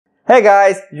Hey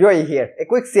guys, Joey here. A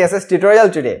quick CSS tutorial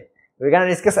today. We're gonna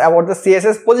discuss about the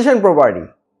CSS position property.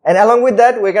 And along with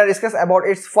that, we're gonna discuss about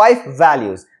its 5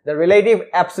 values. The relative,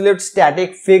 absolute,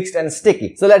 static, fixed and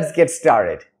sticky. So let's get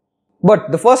started.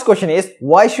 But the first question is,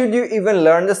 why should you even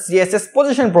learn the CSS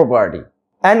position property?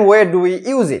 And where do we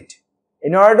use it?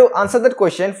 In order to answer that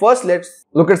question, first let's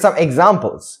look at some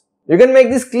examples. You can make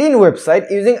this clean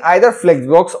website using either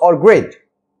Flexbox or Grid.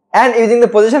 And using the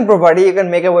position property, you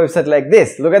can make a website like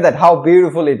this. Look at that, how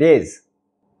beautiful it is.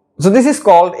 So this is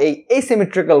called a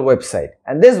asymmetrical website.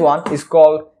 And this one is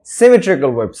called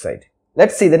symmetrical website.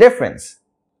 Let's see the difference.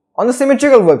 On the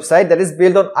symmetrical website that is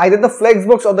built on either the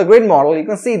Flexbox or the Grid model, you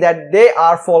can see that they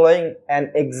are following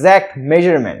an exact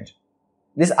measurement.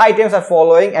 These items are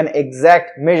following an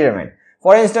exact measurement.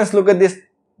 For instance, look at this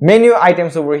menu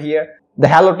items over here, the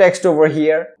hello text over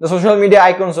here, the social media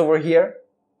icons over here,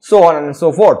 so on and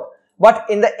so forth. But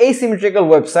in the asymmetrical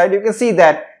website, you can see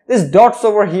that this dots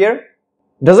over here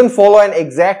doesn't follow an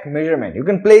exact measurement. You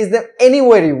can place them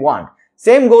anywhere you want.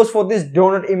 Same goes for this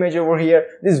donut image over here,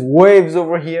 these waves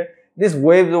over here, this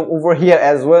waves over here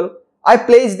as well. I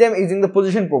placed them using the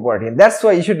position property. That's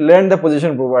why you should learn the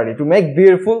position property to make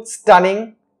beautiful,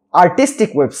 stunning,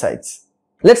 artistic websites.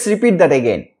 Let's repeat that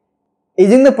again.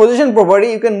 Using the position property,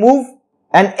 you can move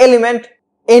an element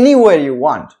anywhere you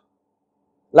want.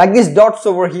 Like these dots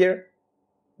over here,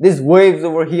 these waves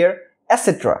over here,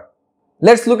 etc.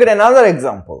 Let's look at another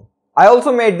example. I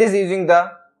also made this using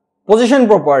the position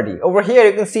property. Over here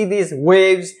you can see these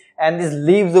waves and these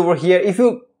leaves over here. If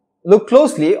you look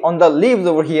closely on the leaves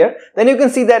over here, then you can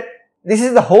see that this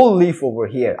is the whole leaf over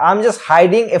here. I'm just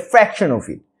hiding a fraction of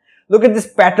it. Look at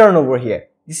this pattern over here.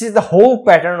 This is the whole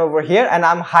pattern over here and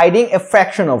I'm hiding a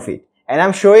fraction of it. And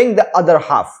I'm showing the other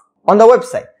half on the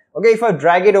website. Okay, if I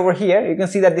drag it over here, you can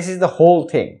see that this is the whole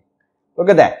thing. Look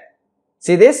at that.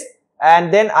 See this?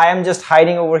 And then I am just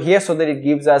hiding over here so that it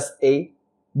gives us a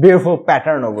beautiful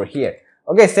pattern over here.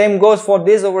 Okay, same goes for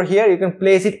this over here. You can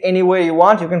place it anywhere you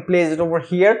want. You can place it over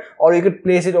here, or you could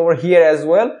place it over here as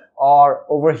well, or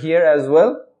over here as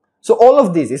well. So all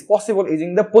of this is possible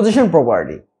using the position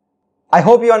property. I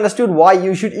hope you understood why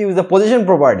you should use the position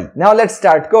property. Now let's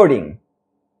start coding.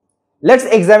 Let's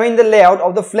examine the layout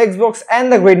of the Flexbox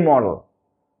and the Grid model.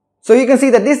 So you can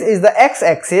see that this is the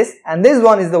x-axis and this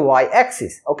one is the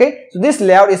y-axis. Okay, so this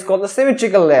layout is called the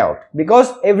symmetrical layout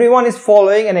because everyone is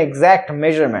following an exact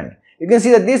measurement. You can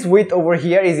see that this width over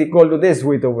here is equal to this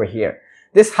width over here.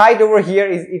 This height over here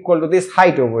is equal to this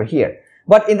height over here.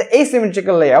 But in the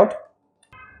asymmetrical layout,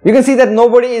 you can see that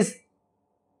nobody is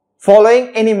following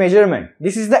any measurement.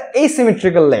 This is the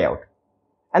asymmetrical layout.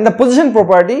 And the position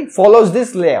property follows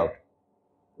this layout.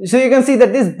 So you can see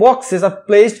that these boxes are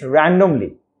placed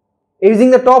randomly. Using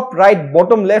the top, right,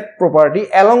 bottom, left property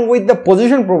along with the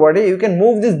position property, you can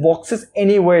move these boxes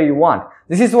anywhere you want.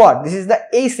 This is what? This is the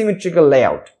asymmetrical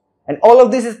layout. And all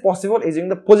of this is possible using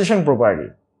the position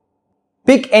property.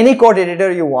 Pick any code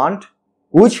editor you want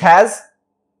which has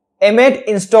Emmet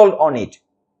installed on it.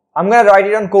 I'm going to write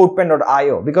it on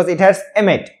codepen.io because it has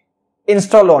Emmet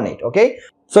installed on it. Okay.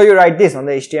 So you write this on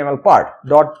the HTML part.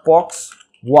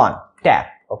 .box1 tab.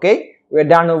 Okay, we're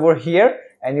done over here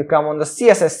and you come on the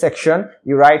CSS section,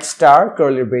 you write star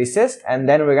curly braces and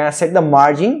then we're gonna set the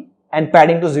margin and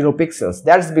padding to 0 pixels.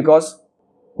 That's because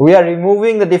we are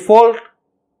removing the default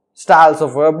styles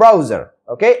of our browser.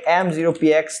 Okay,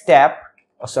 m0px tab,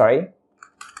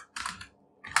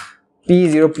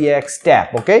 p0px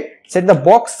tab. Okay, set the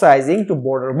box sizing to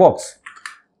border box.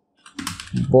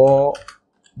 Bo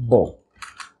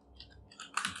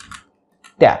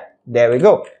tab. There we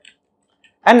go.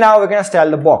 And now we're gonna style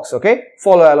the box, okay?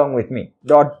 Follow along with me.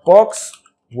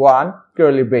 .box1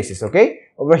 curly braces, okay?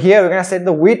 Over here we're gonna set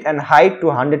the width and height to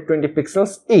 120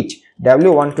 pixels each.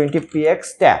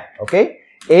 W120px tab, okay?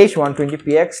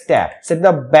 H120px tab. Set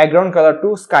the background color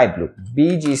to sky blue.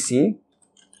 BGC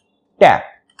tab.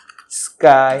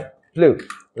 Sky blue.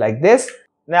 Like this.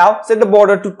 Now set the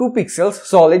border to 2 pixels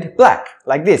solid black.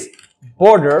 Like this.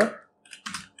 Border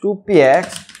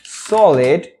 2px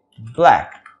solid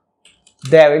black.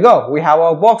 There we go. We have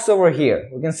our box over here.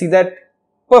 We can see that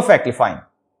perfectly fine.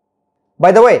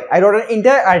 By the way, I wrote an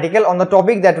entire article on the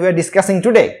topic that we are discussing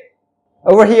today.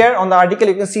 Over here on the article,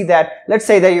 you can see that, let's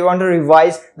say that you want to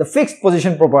revise the fixed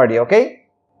position property, okay?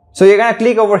 So you're going to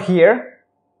click over here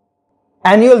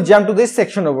and you'll jump to this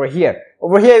section over here.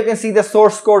 Over here, you can see the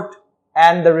source code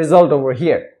and the result over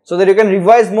here so that you can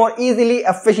revise more easily,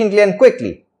 efficiently and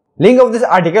quickly. Link of this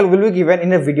article will be given in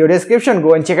the video description.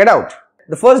 Go and check it out.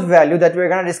 The first value that we're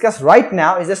going to discuss right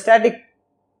now is the static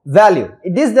value.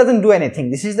 This doesn't do anything.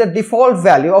 This is the default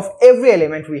value of every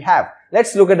element we have.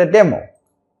 Let's look at the demo.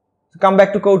 So come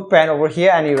back to code pen over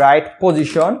here and you write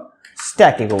position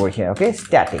static over here, okay,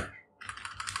 static.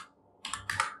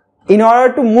 In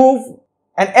order to move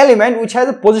an element which has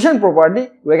a position property,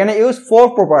 we're going to use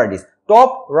 4 properties: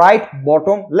 top, right,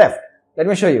 bottom, left. Let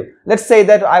me show you. Let's say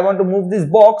that I want to move this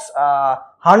box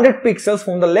 100 pixels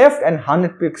from the left and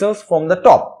 100 pixels from the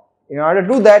top. In order to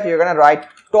do that, you're going to write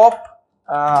top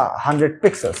 100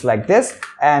 pixels like this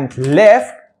and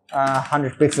left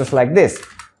 100 pixels like this.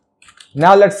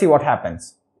 Now let's see what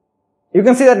happens. You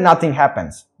can see that nothing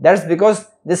happens. That's because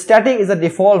the static is a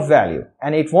default value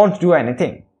and it won't do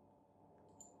anything.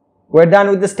 We're done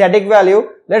with the static value.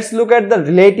 Let's look at the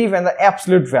relative and the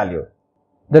absolute value.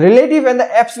 The relative and the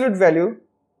absolute value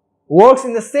works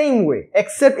in the same way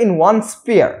except in one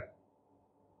sphere.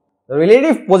 The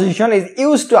relative position is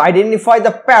used to identify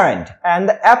the parent and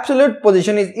the absolute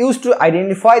position is used to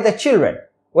identify the children.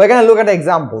 We're going to look at the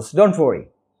examples, don't worry.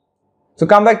 So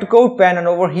come back to code pen and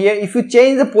over here, if you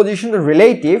change the position to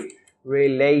relative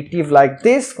like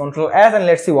this, Ctrl S, and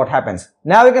let's see what happens.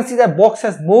 Now you can see that box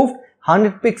has moved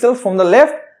 100 pixels from the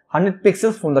left, 100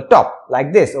 pixels from the top,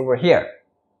 like this over here.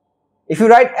 If you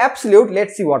write absolute,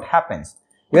 let's see what happens.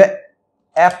 With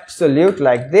absolute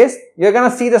like this, you're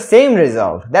gonna see the same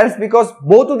result. That is because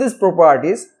both of these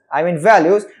properties, I mean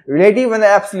values, relative and the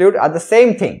absolute, are the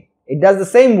same thing. It does the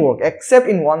same work except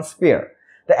in one sphere.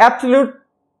 The absolute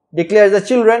declares the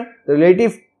children, the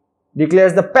relative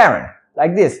declares the parent,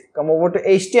 like this. Come over to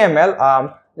HTML.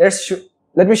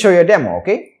 Let me show you a demo,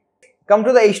 okay? Come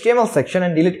to the HTML section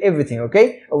and delete everything,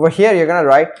 okay? Over here, you're gonna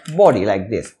write body like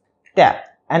this, tab.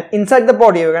 And inside the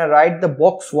body, you're gonna write the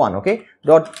box 1, okay?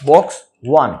 Dot box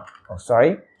 1,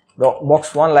 dot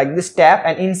box 1 like this, tab.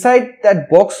 And inside that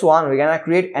box 1, we're gonna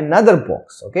create another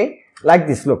box, okay? Like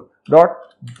this, look, dot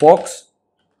box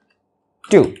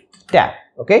 2, tab,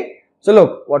 okay? So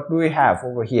look, what do we have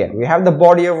over here? We have the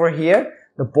body over here,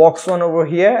 the box 1 over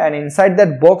here, and inside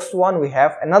that box 1 we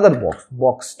have another box,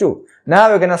 box 2. Now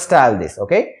we're gonna style this,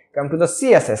 okay? Come to the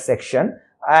CSS section,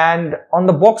 and on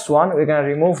the box 1 we're gonna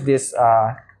remove this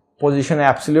position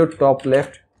absolute top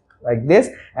left like this,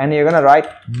 and you're gonna write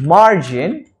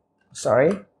margin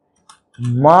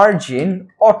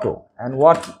auto, and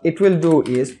what it will do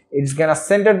is it's gonna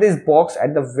center this box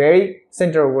at the very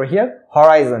center over here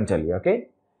horizontally, okay?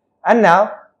 And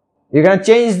now you're gonna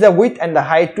change the width and the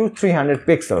height to 300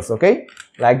 pixels, okay,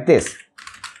 like this.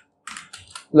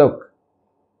 Look,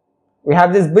 we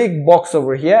have this big box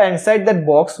over here, and inside that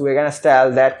box we're gonna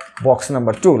style that box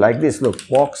number 2 like this. Look,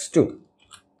 box 2,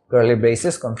 curly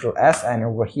braces, Ctrl S, and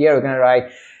over here we're gonna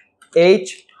write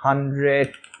H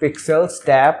 100 pixels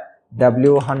tab,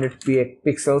 W 100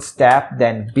 pixels tab,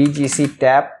 then BGC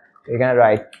tab. We're gonna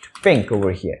write pink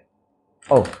over here.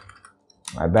 Oh,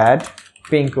 my bad.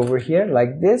 Pink over here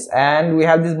like this, and we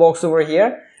have this box over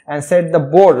here, and set the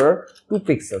border 2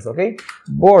 pixels, okay?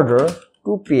 Border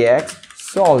 2px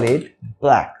solid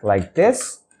black like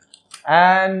this,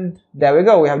 and there we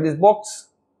go, we have this box.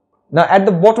 Now at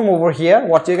the bottom over here,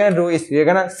 what you're gonna do is you're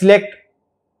gonna select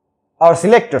our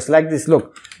selectors like this.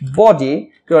 Look,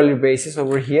 body curly braces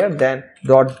over here, then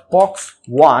dot box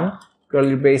 1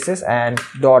 curly braces and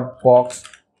dot box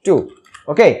 2.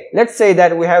 Okay, let's say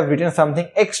that we have written something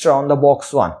extra on the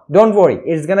box 1. Don't worry,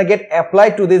 it's gonna get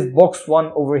applied to this box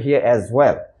 1 over here as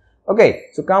well. Okay,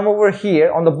 so come over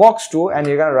here on the box 2 and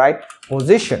you're gonna write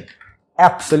position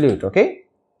absolute, okay,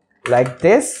 like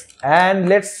this. And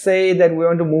let's say that we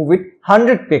want to move it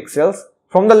 100 pixels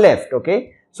from the left,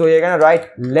 okay? So you're gonna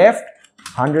write left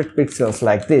 100 pixels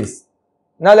like this.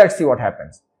 Now let's see what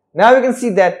happens. Now we can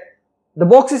see that the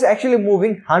box is actually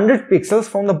moving 100 pixels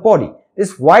from the body.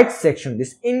 This white section,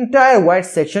 this entire white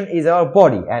section is our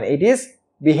body, and it is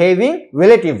behaving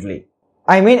relatively,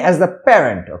 I mean as the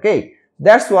parent, okay?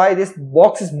 That's why this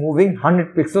box is moving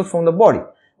 100 pixels from the body.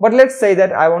 But let's say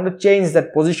that I want to change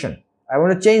that position. I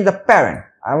want to change the parent.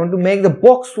 I want to make the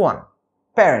box 1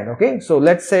 parent, okay? So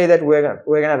let's say that we're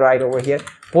gonna write over here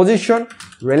position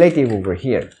relative over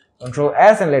here. Ctrl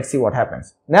S, and let's see what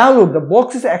happens. Now look, the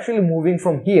box is actually moving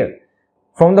from here,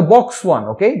 from the box 1,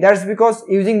 okay? That's because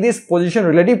using this position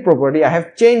relative property, I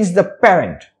have changed the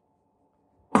parent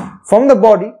from the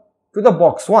body to the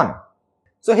box 1.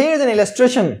 So here is an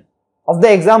illustration of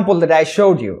the example that I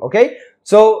showed you, okay?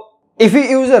 So if we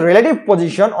use a relative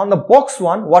position on the box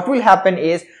 1, what will happen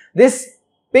is this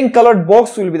pink colored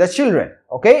box will be the children,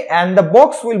 okay? And the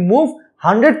box will move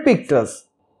 100 pixels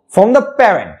from the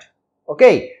parent,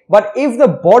 okay? But if the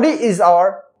body is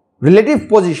our relative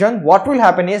position, what will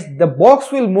happen is the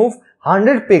box will move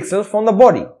 100 pixels from the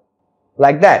body,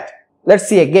 like that. Let's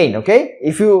see again, okay?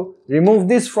 If you remove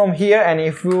this from here and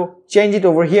if you change it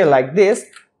over here like this,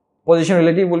 position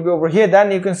relative will be over here.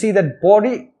 Then you can see that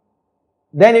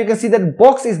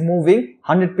box is moving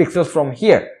 100 pixels from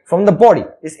here, from the body.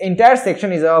 This entire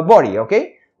section is our body.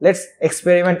 Okay, let's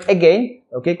experiment again.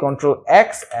 Okay, Control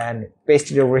X and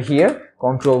paste it over here.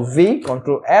 Control V,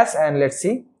 Control S, and let's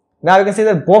see. Now you can see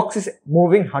that box is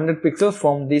moving 100 pixels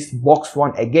from this box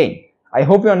 1 again. I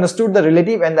hope you understood the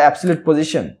relative and the absolute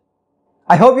position.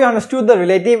 I hope you understood the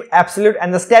relative, absolute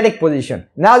and the static position.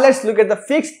 Now let's look at the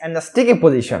fixed and the sticky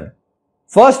position.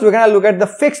 First we're gonna look at the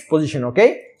fixed position.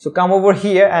 Okay, so come over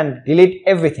here and delete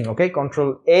everything. Okay,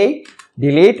 Control A,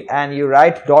 delete, and you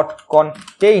write dot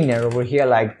container over here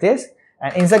like this,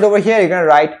 and inside over here you're gonna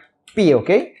write P.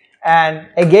 Okay, and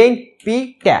again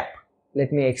P tab.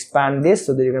 Let me expand this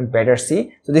so that you can better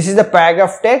see. So this is the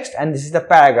paragraph text and this is the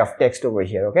paragraph text over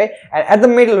here. Okay, and at the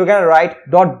middle we're gonna write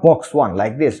dot box 1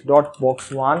 like this, dot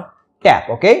box 1 tab.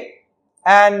 Okay,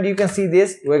 and you can see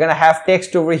this, we're gonna have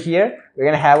text over here, we're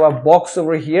gonna have a box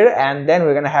over here, and then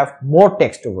we're gonna have more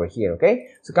text over here. Okay,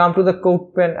 so come to the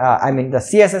code pen, the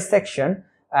CSS section,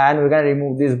 and we're gonna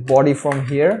remove this body from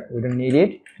here, we don't need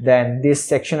it. Then this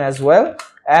section as well,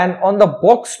 and on the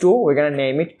box 2 we're gonna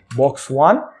name it box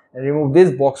 1 and remove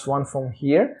this box 1 from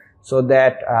here, so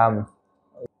that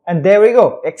and there we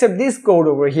go. Except this code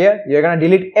over here, you're gonna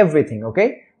delete everything.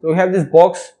 Okay, so we have this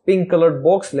box, pink colored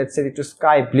box, let's set it to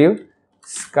sky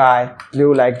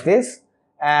blue like this,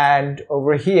 and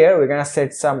over here we're gonna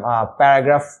set some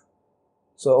paragraph.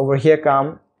 So over here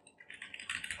come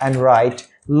and write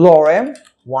lorem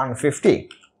 150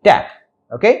 tab.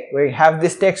 Okay, we have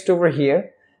this text over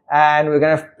here, and we're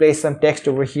gonna place some text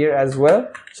over here as well.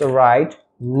 So write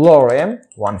lorem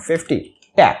 150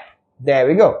 tab. There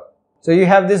we go. So you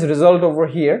have this result over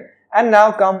here, and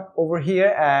now come over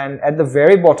here and at the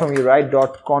very bottom you write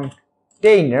dot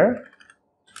container,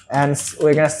 and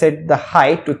we're gonna set the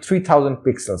height to 3000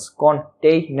 pixels.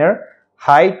 Container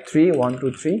height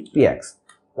 3123 px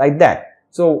like that.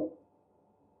 So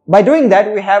by doing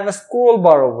that, we have a scroll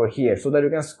bar over here so that you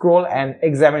can scroll and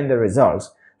examine the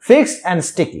results. Fixed and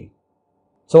sticky.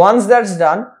 So once that's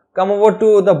done, come over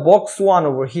to the box 1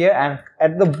 over here, and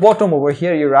at the bottom over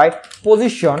here you write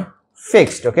position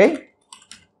fixed. Okay,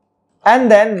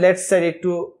 and then let's set it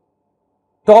to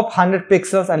top 100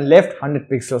 pixels and left 100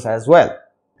 pixels as well,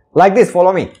 like this.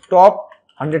 Follow me. Top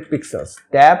 100 pixels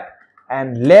tab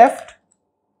and left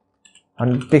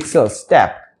 100 pixels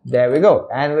tab. There we go,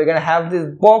 and we're gonna have this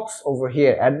box over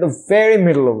here at the very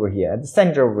middle over here, at the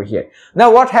center over here.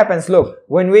 Now what happens, look,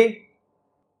 when we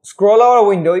scroll our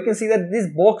window, you can see that this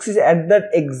box is at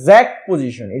that exact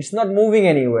position. It's not moving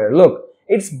anywhere. Look,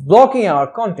 it's blocking our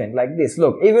content like this.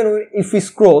 Look, even if we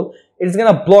scroll, it's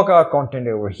gonna block our content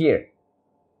over here.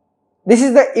 This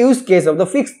is the use case of the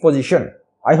fixed position.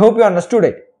 I hope you understood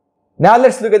it. Now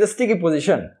let's look at the sticky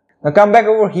position. Now come back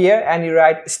over here and you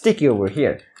write sticky over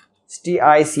here.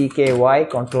 Sticky,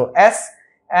 Control S,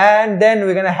 and then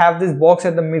we're gonna have this box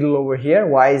at the middle over here.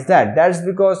 Why is that? That's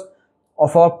because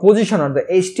of our position on the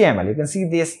HTML. You can see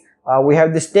this, we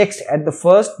have this text at the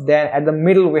first, then at the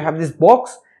middle we have this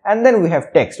box, and then we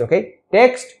have text. Okay,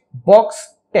 text,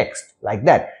 box, text, like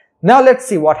that. Now let's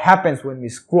see what happens when we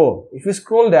scroll. If we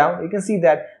scroll down, you can see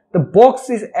that the box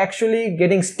is actually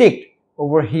getting sticked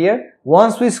over here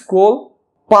once we scroll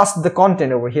past the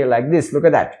content over here like this. Look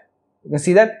at that. You can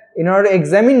see that. In order to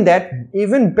examine that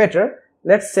even better,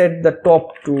 let's set the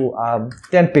top to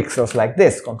 10 pixels like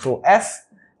this. Control S,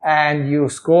 and you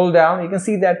scroll down, you can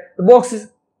see that the box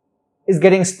is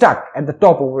getting stuck at the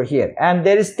top over here, and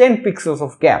there is 10 pixels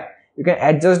of gap. You can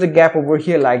adjust the gap over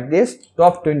here like this,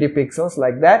 top 20 pixels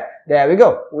like that. There we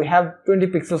go. We have 20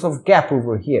 pixels of gap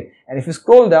over here, and if you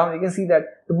scroll down, you can see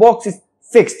that the box is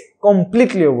fixed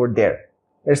completely over there.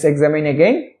 Let's examine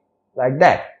again like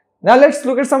that. Now let's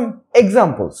look at some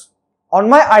examples. On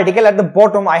my article at the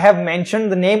bottom, I have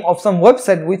mentioned the name of some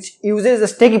website which uses a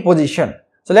sticky position.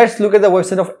 So let's look at the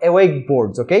website of Awake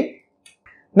Boards. Okay,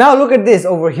 now look at this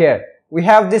over here. We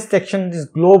have this section, this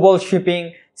global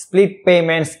shipping, split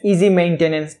payments, easy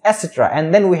maintenance, etc.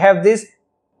 And then we have this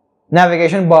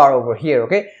navigation bar over here.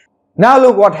 Okay, now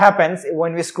look what happens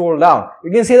when we scroll down.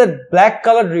 You can see that black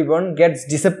colored ribbon gets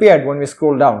disappeared when we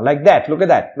scroll down like that. Look at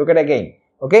that. Look at it again.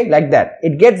 Okay, like that.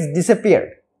 It gets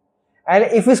disappeared. And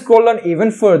if we scroll down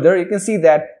even further, you can see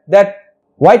that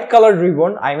white colored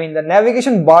ribbon, the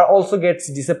navigation bar also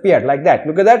gets disappeared like that.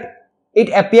 Look at that. It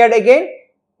appeared again,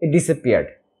 it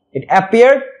disappeared. It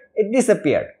appeared, it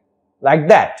disappeared. Like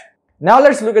that. Now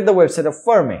let's look at the website of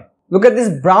Fermi. Look at this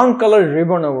brown colored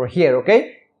ribbon over here.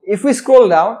 Okay, if we scroll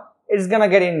down, it's gonna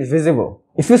get invisible.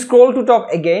 If you scroll to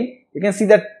top again, you can see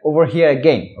that over here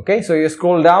again. Okay, so you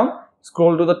scroll down,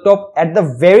 scroll to the top, at the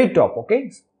very top.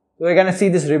 Okay, So we're gonna see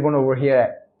this ribbon over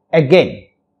here again.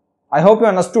 I hope you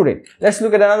understood it. Let's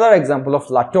look at another example of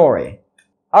La Torre.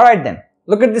 Alright then,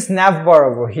 look at this nav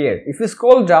bar over here. If you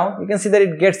scroll down, you can see that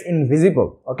it gets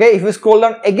invisible. Okay, if you scroll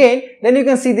down again, then you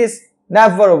can see this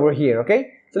nav bar over here.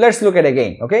 Okay, so let's look at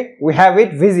again. Okay, we have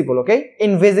it visible. Okay,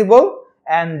 invisible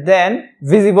and then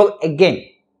visible again.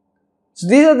 So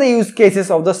these are the use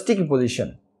cases of the sticky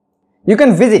position. You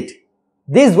can visit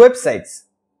these websites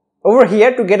over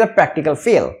here to get a practical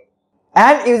feel.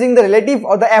 And using the relative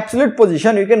or the absolute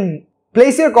position, you can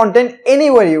place your content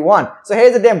anywhere you want. So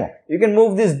here's a demo. You can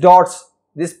move these dots,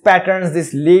 these patterns,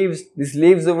 these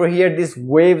leaves over here, these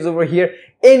waves over here,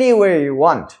 anywhere you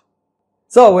want.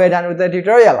 So we're done with the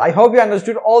tutorial. I hope you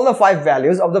understood all the 5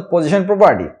 values of the position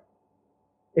property.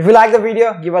 If you like the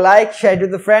video, give a like, share it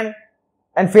with a friend,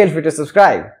 and feel free to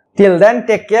subscribe. Till then,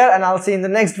 take care and I'll see you in the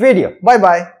next video. Bye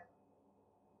bye.